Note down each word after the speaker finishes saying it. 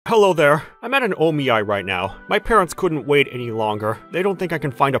Hello there. I'm at an omiai right now. My parents couldn't wait any longer. They don't think I can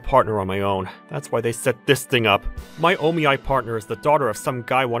find a partner on my own. That's why they set this thing up. My omiai partner is the daughter of some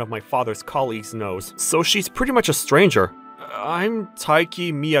guy one of my father's colleagues knows, so she's pretty much a stranger. I'm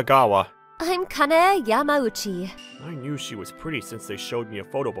Taiki Miyagawa. I'm Kanae Yamauchi. I knew she was pretty since they showed me a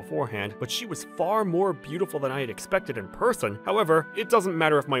photo beforehand, but she was far more beautiful than I had expected in person. However, it doesn't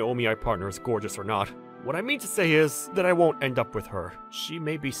matter if my omiai partner is gorgeous or not. What I mean to say is that I won't end up with her. She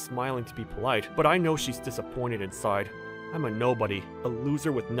may be smiling to be polite, but I know she's disappointed inside. I'm a nobody, a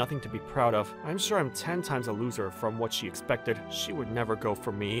loser with nothing to be proud of. I'm sure I'm 10 times a loser from what she expected. She would never go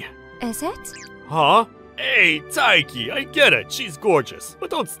for me. Is it? Huh? Hey, Taiki, I get it. She's gorgeous.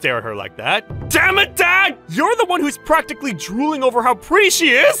 But don't stare at her like that. Damn it, Dad! You're the one who's practically drooling over how pretty she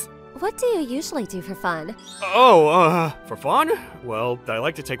is! What do you usually do for fun? Oh, for fun? Well, I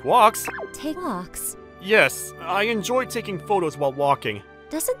like to take walks. Take walks. Yes, I enjoy taking photos while walking.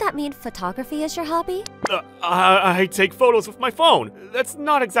 Doesn't that mean photography is your hobby? I take photos with my phone. That's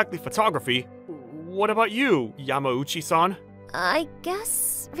not exactly photography. What about you, Yamauchi-san? I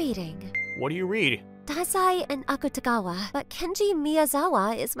guess reading. What do you read? Dazai and Akutagawa, but Kenji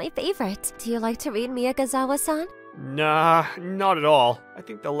Miyazawa is my favorite. Do you like to read Miyazawa-san? Nah, not at all. I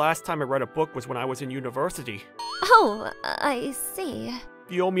think the last time I read a book was when I was in university. Oh, I see.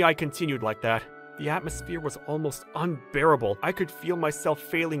 The omiai continued like that. The atmosphere was almost unbearable. I could feel myself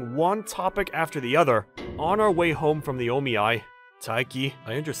failing one topic after the other. On our way home from the omiai, Taiki,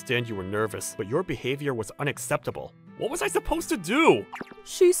 I understand you were nervous, but your behavior was unacceptable. What was I supposed to do?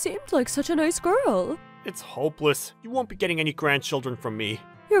 She seemed like such a nice girl. It's hopeless. You won't be getting any grandchildren from me.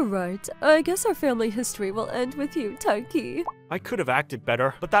 You're right. I guess our family history will end with you, Taiki. I could have acted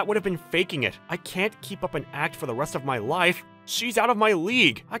better, but that would have been faking it. I can't keep up an act for the rest of my life. She's out of my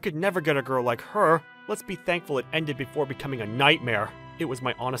league. I could never get a girl like her. Let's be thankful it ended before becoming a nightmare. It was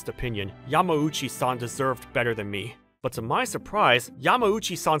my honest opinion. Yamauchi-san deserved better than me. But to my surprise,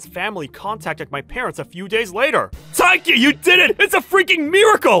 Yamauchi-san's family contacted my parents a few days later. Taiki, you did it! It's a freaking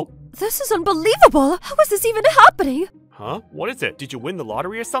miracle! This is unbelievable! How is this even happening? Huh? What is it? Did you win the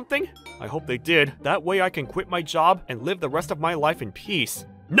lottery or something? I hope they did. That way I can quit my job and live the rest of my life in peace.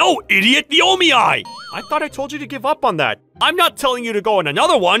 No, idiot! The omiai! I thought I told you to give up on that. I'm not telling you to go on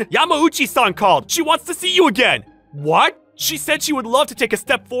another one. Yamauchi-san called. She wants to see you again. What? She said she would love to take a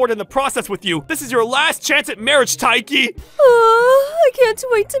step forward in the process with you. This is your last chance at marriage, Taiki! I can't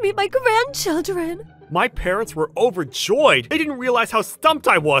wait to meet my grandchildren. My parents were overjoyed. They didn't realize how stumped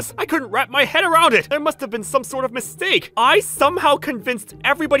I was. I couldn't wrap my head around it. There must have been some sort of mistake. I somehow convinced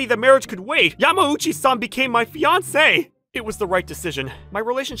everybody the marriage could wait. Yamauchi-san became my fiancé. It was the right decision. My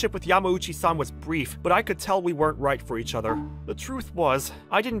relationship with Yamauchi-san was brief, but I could tell we weren't right for each other. The truth was,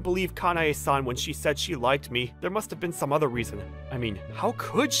 I didn't believe Kanae-san when she said she liked me. There must have been some other reason. I mean, how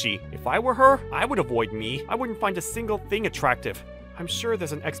could she? If I were her, I would avoid me. I wouldn't find a single thing attractive. I'm sure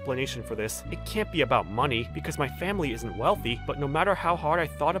there's an explanation for this. It can't be about money, because my family isn't wealthy, but no matter how hard I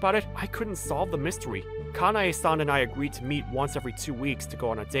thought about it, I couldn't solve the mystery. Kanae-san and I agreed to meet once every 2 weeks to go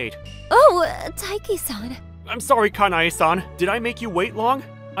on a date. Oh, Taiki-san. I'm sorry, Kanae-san. Did I make you wait long?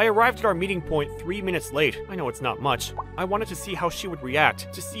 I arrived at our meeting point 3 minutes late. I know it's not much. I wanted to see how she would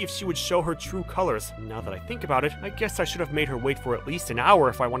react, to see if she would show her true colors. Now that I think about it, I guess I should have made her wait for at least an hour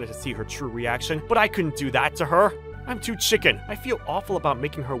if I wanted to see her true reaction, but I couldn't do that to her. I'm too chicken. I feel awful about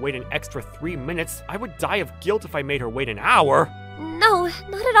making her wait an extra 3 minutes. I would die of guilt if I made her wait an hour. No,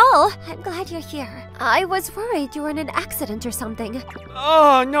 not at all. I'm glad you're here. I was worried you were in an accident or something.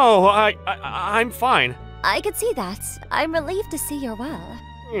 Oh, no, I'm fine. I could see that. I'm relieved to see you're well.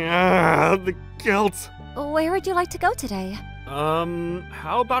 Yeah, the guilt. Where would you like to go today?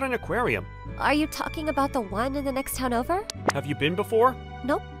 How about an aquarium? Are you talking about the one in the next town over? Have you been before?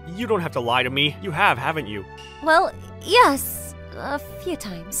 Nope. You don't have to lie to me. You have, haven't you? Well, yes. A few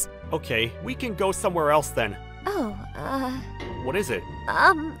times. Okay, we can go somewhere else then. Oh, What is it?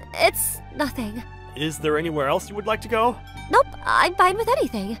 it's nothing. Is there anywhere else you would like to go? Nope, I'm fine with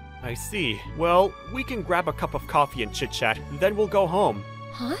anything. I see. Well, we can grab a cup of coffee and chit-chat, then we'll go home.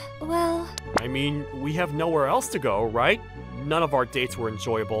 Huh? Well... I mean, we have nowhere else to go, right? None of our dates were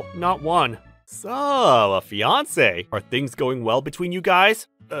enjoyable. Not one. So, a fiancé. Are things going well between you guys?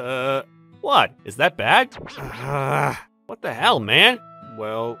 What? Is that bad? What the hell, man?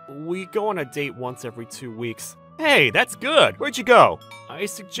 Well, we go on a date once every 2 weeks. Hey, that's good. Where'd you go? I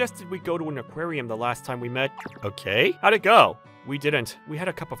suggested we go to an aquarium the last time we met. Okay, how'd it go? We didn't. We had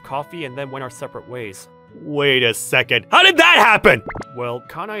a cup of coffee and then went our separate ways. Wait a second. How did that happen? Well,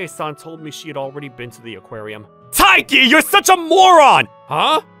 Kanae-san told me she had already been to the aquarium. Taiki, you're such a moron!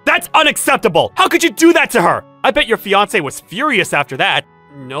 Huh? That's unacceptable! How could you do that to her? I bet your fiancé was furious after that.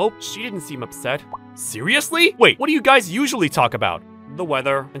 Nope, she didn't seem upset. Seriously? Wait, what do you guys usually talk about? The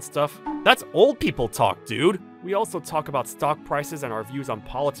weather and stuff. That's old people talk, dude. We also talk about stock prices and our views on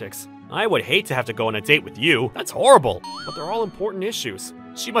politics. I would hate to have to go on a date with you. That's horrible. But they're all important issues.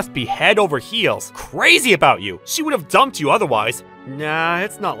 She must be head over heels, crazy about you. She would have dumped you otherwise. Nah,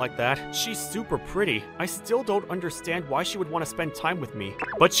 it's not like that. She's super pretty. I still don't understand why she would want to spend time with me.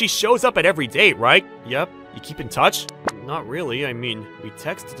 But she shows up at every date, right? Yep. You keep in touch? Not really. I mean, we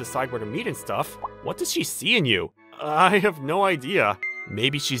text to decide where to meet and stuff. What does she see in you? I have no idea.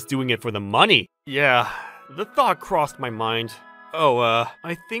 Maybe she's doing it for the money. Yeah, the thought crossed my mind. Oh,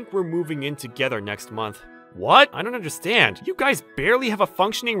 I think we're moving in together next month. What? I don't understand. You guys barely have a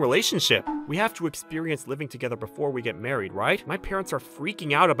functioning relationship. We have to experience living together before we get married, right? My parents are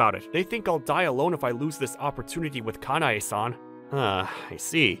freaking out about it. They think I'll die alone if I lose this opportunity with Kanae-san. I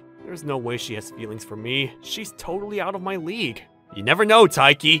see. There's no way she has feelings for me. She's totally out of my league. You never know,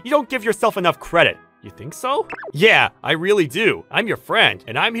 Taiki. You don't give yourself enough credit. You think so? Yeah, I really do. I'm your friend,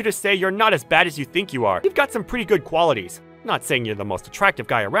 and I'm here to say you're not as bad as you think you are. You've got some pretty good qualities. Not saying you're the most attractive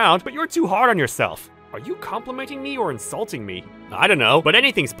guy around, but you're too hard on yourself. Are you complimenting me or insulting me? I don't know, but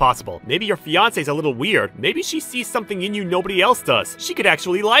anything's possible. Maybe your fiance's a little weird. Maybe she sees something in you nobody else does. She could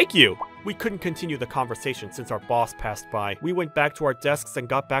actually like you. We couldn't continue the conversation since our boss passed by. We went back to our desks and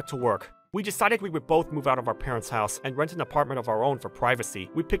got back to work. We decided we would both move out of our parents' house and rent an apartment of our own for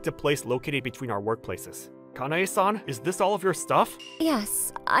privacy. We picked a place located between our workplaces. Kanae-san, is this all of your stuff?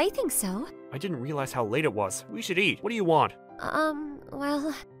 Yes, I think so. I didn't realize how late it was. We should eat. What do you want?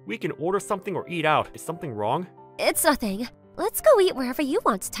 Well... We can order something or eat out. Is something wrong? It's nothing. Let's go eat wherever you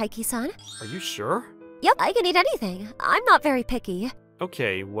want, Taiki-san. Are you sure? Yep, I can eat anything. I'm not very picky.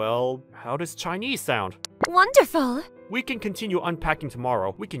 Okay, well, how does Chinese sound? Wonderful. We can continue unpacking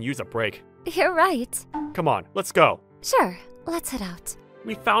tomorrow. We can use a break. You're right. Come on, let's go. Sure, let's head out.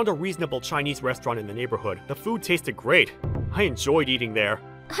 We found a reasonable Chinese restaurant in the neighborhood. The food tasted great. I enjoyed eating there.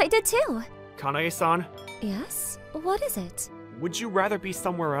 I did too. Kanae-san? Yes? What is it? Would you rather be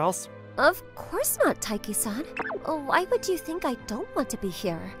somewhere else? Of course not, Taiki-san. Why would you think I don't want to be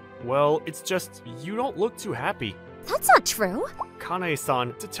here? Well, it's just, you don't look too happy. That's not true.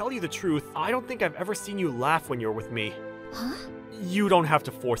 Kanae-san, to tell you the truth, I don't think I've ever seen you laugh when you're with me. Huh? You don't have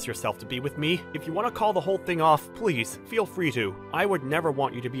to force yourself to be with me. If you want to call the whole thing off, please, feel free to. I would never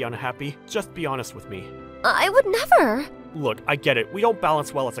want you to be unhappy. Just be honest with me. I would never. Look, I get it. We don't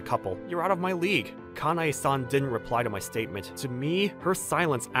balance well as a couple. You're out of my league. Kanae-san didn't reply to my statement. To me, her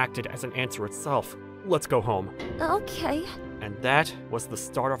silence acted as an answer itself. Let's go home. Okay. And that was the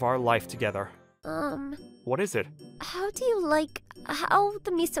start of our life together. What is it? How do you like how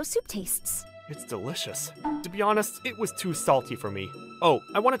the miso soup tastes? It's delicious. To be honest, it was too salty for me. Oh,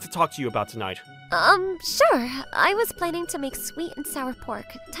 I wanted to talk to you about tonight. Sure. I was planning to make sweet and sour pork.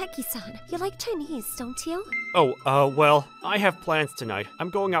 Taiki-san, you like Chinese, don't you? Oh, well, I have plans tonight. I'm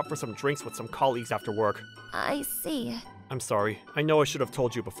going out for some drinks with some colleagues after work. I see. I'm sorry. I know I should have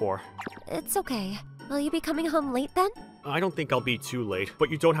told you before. It's okay. Will you be coming home late then? I don't think I'll be too late, but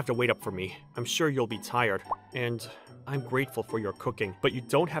you don't have to wait up for me. I'm sure you'll be tired. And I'm grateful for your cooking, but you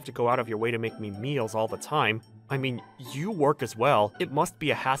don't have to go out of your way to make me meals all the time. I mean, you work as well. It must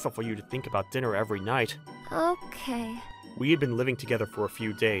be a hassle for you to think about dinner every night. Okay. We had been living together for a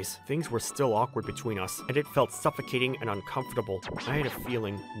few days. Things were still awkward between us, and it felt suffocating and uncomfortable. I had a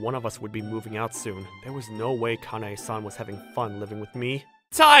feeling one of us would be moving out soon. There was no way Kanae-san was having fun living with me.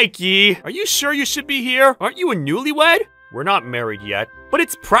 Taiki! Are you sure you should be here? Aren't you a newlywed? We're not married yet. But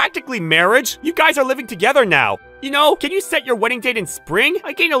it's practically marriage! You guys are living together now! You know, can you set your wedding date in spring?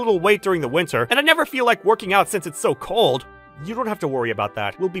 I gained a little weight during the winter, and I never feel like working out since it's so cold. You don't have to worry about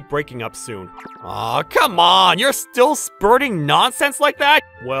that. We'll be breaking up soon. Aw, come on! You're still spurting nonsense like that?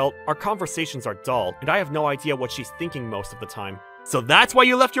 Well, our conversations are dull, and I have no idea what she's thinking most of the time. So that's why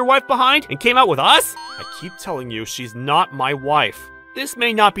you left your wife behind and came out with us? I keep telling you, she's not my wife. This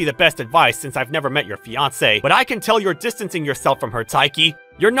may not be the best advice since I've never met your fiancé, but I can tell you're distancing yourself from her, Taiki.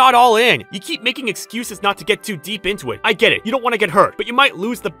 You're not all in. You keep making excuses not to get too deep into it. I get it. You don't want to get hurt, but you might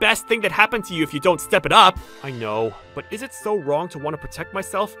lose the best thing that happened to you if you don't step it up. I know, but is it so wrong to want to protect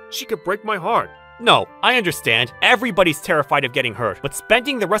myself? She could break my heart. No, I understand. Everybody's terrified of getting hurt, but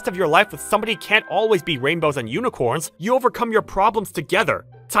spending the rest of your life with somebody can't always be rainbows and unicorns. You overcome your problems together.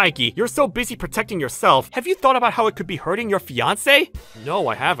 Taiki, you're so busy protecting yourself. Have you thought about how it could be hurting your fiancé? No,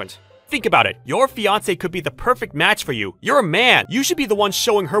 I haven't. Think about it. Your fiancé could be the perfect match for you. You're a man. You should be the one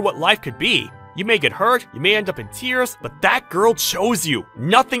showing her what life could be. You may get hurt, you may end up in tears, but that girl chose you.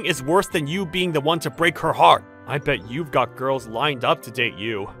 Nothing is worse than you being the one to break her heart. I bet you've got girls lined up to date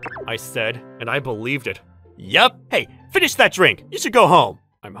you, I said, and I believed it. Yep. Hey, finish that drink. You should go home.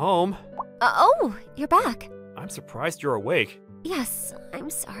 I'm home. Oh, you're back. I'm surprised you're awake. Yes, I'm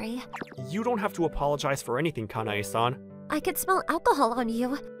sorry. You don't have to apologize for anything, Kanae-san. I could smell alcohol on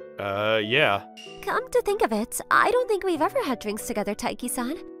you. Yeah. Come to think of it, I don't think we've ever had drinks together,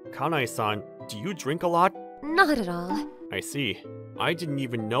 Taiki-san. Kanae-san, do you drink a lot? Not at all. I see. I didn't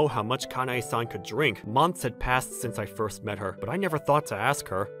even know how much Kanae-san could drink. Months had passed since I first met her, but I never thought to ask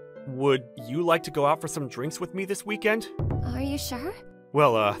her. Would you like to go out for some drinks with me this weekend? Are you sure?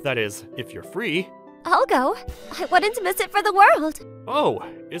 Well, that is, if you're free. I'll go. I wouldn't miss it for the world. Oh,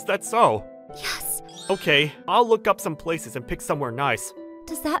 is that so? Yes. Okay, I'll look up some places and pick somewhere nice.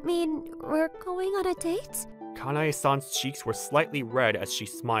 Does that mean we're going on a date? Kanae-san's cheeks were slightly red as she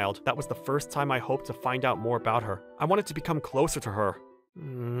smiled. That was the first time I hoped to find out more about her. I wanted to become closer to her.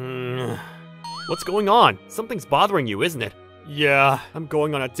 What's going on? Something's bothering you, isn't it? Yeah, I'm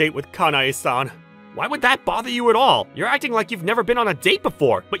going on a date with Kanae-san. Why would that bother you at all? You're acting like you've never been on a date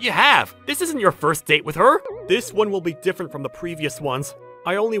before, but you have. This isn't your first date with her. This one will be different from the previous ones.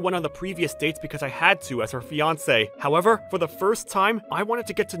 I only went on the previous dates because I had to as her fiancé. However, for the first time, I wanted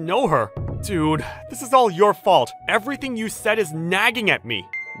to get to know her. Dude, this is all your fault. Everything you said is nagging at me.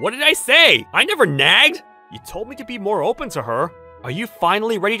 What did I say? I never nagged. You told me to be more open to her. Are you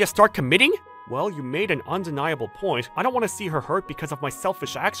finally ready to start committing? Well, you made an undeniable point. I don't want to see her hurt because of my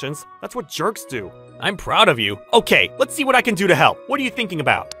selfish actions. That's what jerks do. I'm proud of you. Okay, let's see what I can do to help. What are you thinking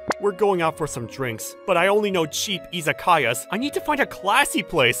about? We're going out for some drinks, but I only know cheap izakayas. I need to find a classy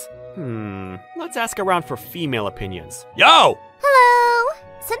place. Let's ask around for female opinions. Yo! Hello!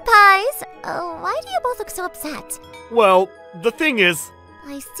 Senpais! Why do you both look so upset? Well, the thing is...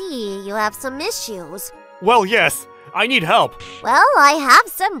 I see, you have some issues. Well, yes. I need help. Well, I have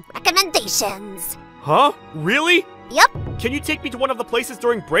some recommendations. Huh? Really? Yep. Can you take me to one of the places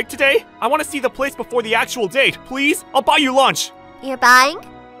during break today? I want to see the place before the actual date. Please? I'll buy you lunch. You're buying?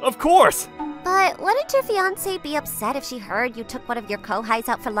 Of course. But wouldn't your fiancée be upset if she heard you took one of your kohais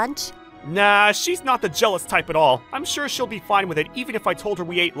out for lunch? Nah, she's not the jealous type at all. I'm sure she'll be fine with it even if I told her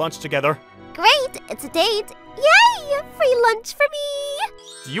we ate lunch together. Great, it's a date. Yay! Free lunch for me!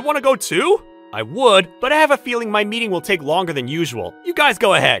 Do you want to go too? I would, but I have a feeling my meeting will take longer than usual. You guys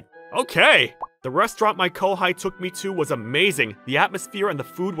go ahead. Okay. The restaurant my kohai took me to was amazing. The atmosphere and the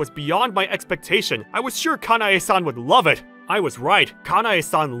food was beyond my expectation. I was sure Kanae-san would love it. I was right.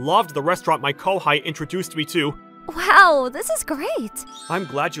 Kanae-san loved the restaurant my kohai introduced me to. Wow, this is great. I'm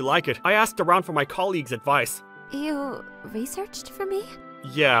glad you like it. I asked around for my colleagues' advice. You researched for me?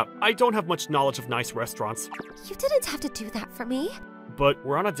 Yeah, I don't have much knowledge of nice restaurants. You didn't have to do that for me. But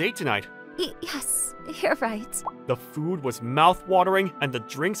we're on a date tonight. Yes, you're right. The food was mouth-watering, and the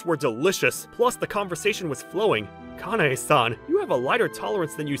drinks were delicious. Plus, the conversation was flowing. Kanae-san, you have a lighter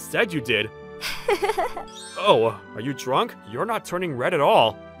tolerance than you said you did. Oh, are you drunk? You're not turning red at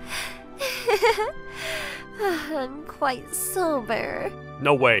all. I'm quite sober.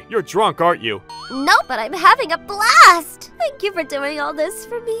 No way, you're drunk, aren't you? No, but I'm having a blast! Thank you for doing all this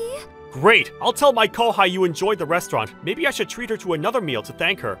for me. Great, I'll tell my kohai you enjoyed the restaurant. Maybe I should treat her to another meal to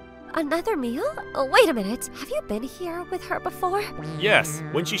thank her. Another meal? Oh, wait a minute. Have you been here with her before? Yes,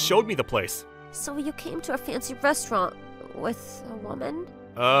 when she showed me the place. So you came to a fancy restaurant with a woman?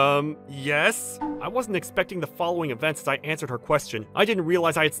 Yes? I wasn't expecting the following events as I answered her question. I didn't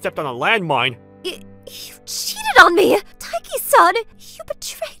realize I had stepped on a landmine. You cheated on me! Taiki-san, you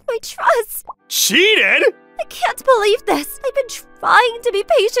betrayed my trust! Cheated?! I can't believe this! I've been trying to be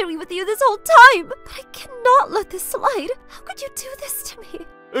patient with you this whole time, but I cannot let this slide. How could you do this to me?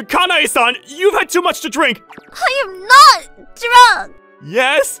 Kanae-san, you've had too much to drink! I am not drunk!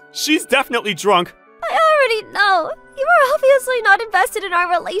 Yes, she's definitely drunk. I already know. You are obviously not invested in our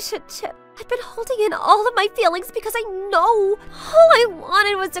relationship. I've been holding in all of my feelings because I know all I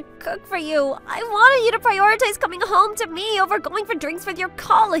wanted was to cook for you. I wanted you to prioritize coming home to me over going for drinks with your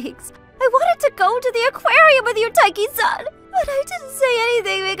colleagues. I wanted to go to the aquarium with you, Taiki-san. But I didn't say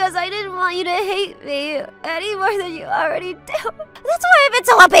anything because I didn't want you to hate me any more than you already do. That's why I've been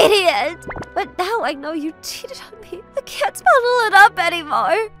so obedient. But now I know you cheated on me. I can't bottle it up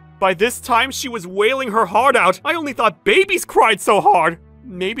anymore. By this time, she was wailing her heart out. I only thought babies cried so hard.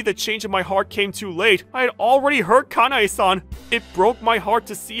 Maybe the change in my heart came too late. I had already hurt Kanae-san. It broke my heart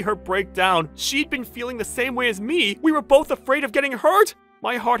to see her break down. She'd been feeling the same way as me. We were both afraid of getting hurt.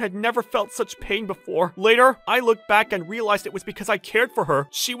 My heart had never felt such pain before. Later, I looked back and realized it was because I cared for her.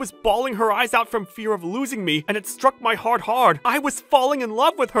 She was bawling her eyes out from fear of losing me, and it struck my heart hard. I was falling in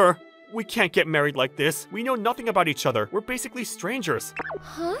love with her. We can't get married like this. We know nothing about each other. We're basically strangers.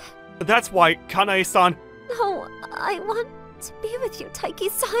 Huh? That's why, Kanae-san... No, I want to be with you,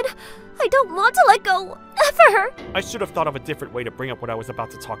 Taiki-san. I don't want to let go, ever! I should have thought of a different way to bring up what I was about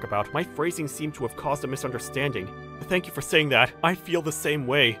to talk about. My phrasing seemed to have caused a misunderstanding. Thank you for saying that. I feel the same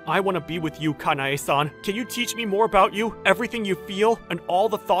way. I want to be with you, Kanae-san. Can you teach me more about you? Everything you feel, and all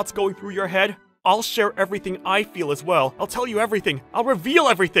the thoughts going through your head? I'll share everything I feel as well. I'll tell you everything. I'll reveal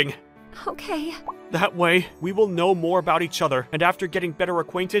everything. Okay. That way, we will know more about each other, and after getting better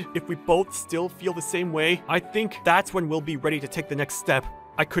acquainted, if we both still feel the same way, I think that's when we'll be ready to take the next step.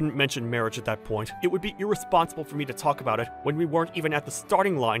 I couldn't mention marriage at that point. It would be irresponsible for me to talk about it when we weren't even at the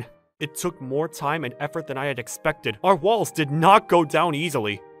starting line. It took more time and effort than I had expected. Our walls did not go down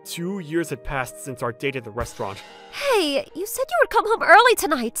easily. 2 years had passed since our date at the restaurant. Hey, you said you would come home early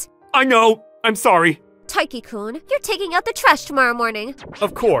tonight. I know! I'm sorry! Taiki-kun, you're taking out the trash tomorrow morning.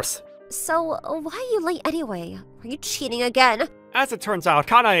 Of course. So, why are you late anyway? Are you cheating again? As it turns out,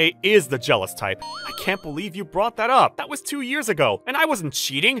 Kanae is the jealous type. I can't believe you brought that up. That was 2 years ago, and I wasn't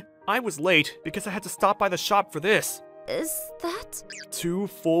cheating. I was late because I had to stop by the shop for this. Is that? 2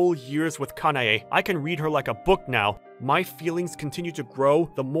 full years with Kanae. I can read her like a book now. My feelings continue to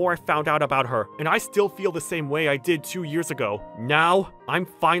grow the more I found out about her, and I still feel the same way I did 2 years ago. Now, I'm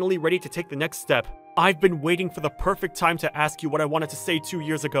finally ready to take the next step. I've been waiting for the perfect time to ask you what I wanted to say 2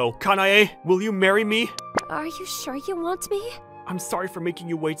 years ago. Kanae, will you marry me? Are you sure you want me? I'm sorry for making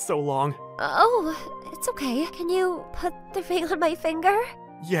you wait so long. Oh, it's okay. Can you put the ring on my finger?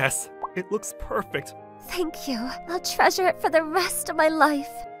 Yes, it looks perfect. Thank you. I'll treasure it for the rest of my life.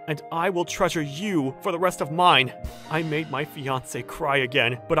 And I will treasure you for the rest of mine. I made my fiancé cry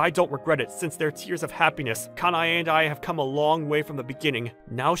again, but I don't regret it since they're tears of happiness. Kanae and I have come a long way from the beginning.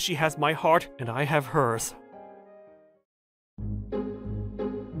 Now she has my heart, and I have hers.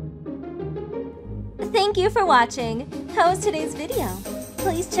 Thank you for watching. How was today's video?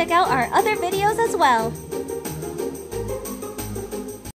 Please check out our other videos as well.